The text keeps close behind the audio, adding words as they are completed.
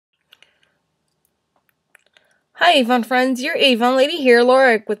Hi Avon friends, your Avon lady here,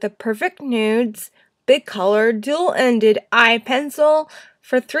 Laura, with the Perfect Nudes Big Color Dual-Ended Eye Pencil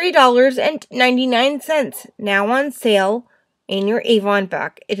for $3.99, now on sale in your Avon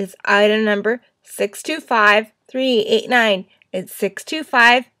bag. It is item number 625389. It's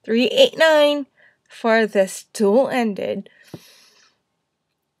 625389 for this dual-ended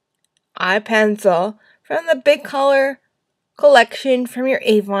eye pencil from the Big Color collection from your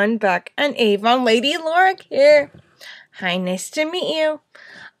Avon bag. And Avon lady Laura here. Hi, nice to meet you.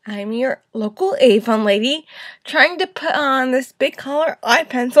 I'm your local Avon lady trying to put on this Big Color eye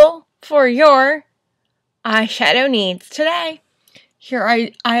pencil for your eyeshadow needs today. Here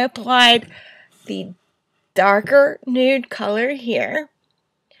I applied the darker nude color here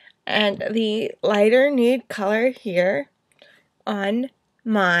and the lighter nude color here on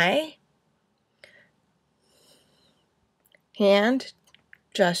my hand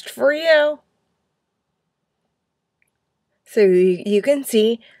just for you. So you can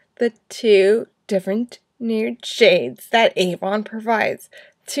see the two different nude shades that Avon provides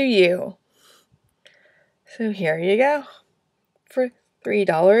to you. So here you go. For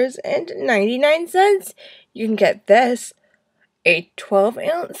 $3.99, you can get this, a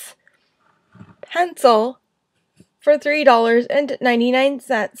 12-ounce pencil for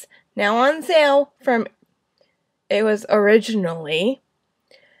 $3.99. Now on sale from, it was originally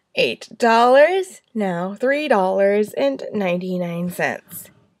 $8, now $3.99.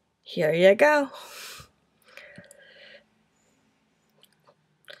 Here you go.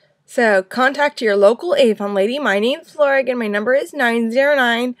 So contact your local Avon lady. My name's Laura and my number is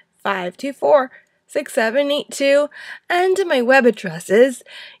 909-524-6782 and my web address is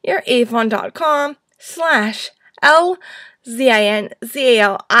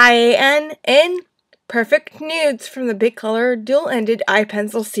youravon.com/LZINZALIAN in Perfect Nudes from the Big Color Dual-Ended Eye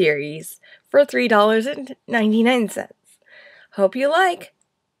Pencil series for $3.99. Hope you like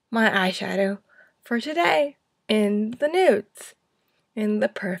my eyeshadow for today in the nudes. In the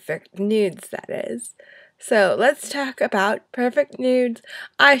Perfect Nudes, that is. So let's talk about Perfect Nudes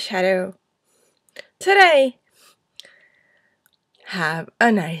eyeshadow today. Have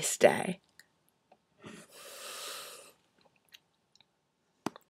a nice day.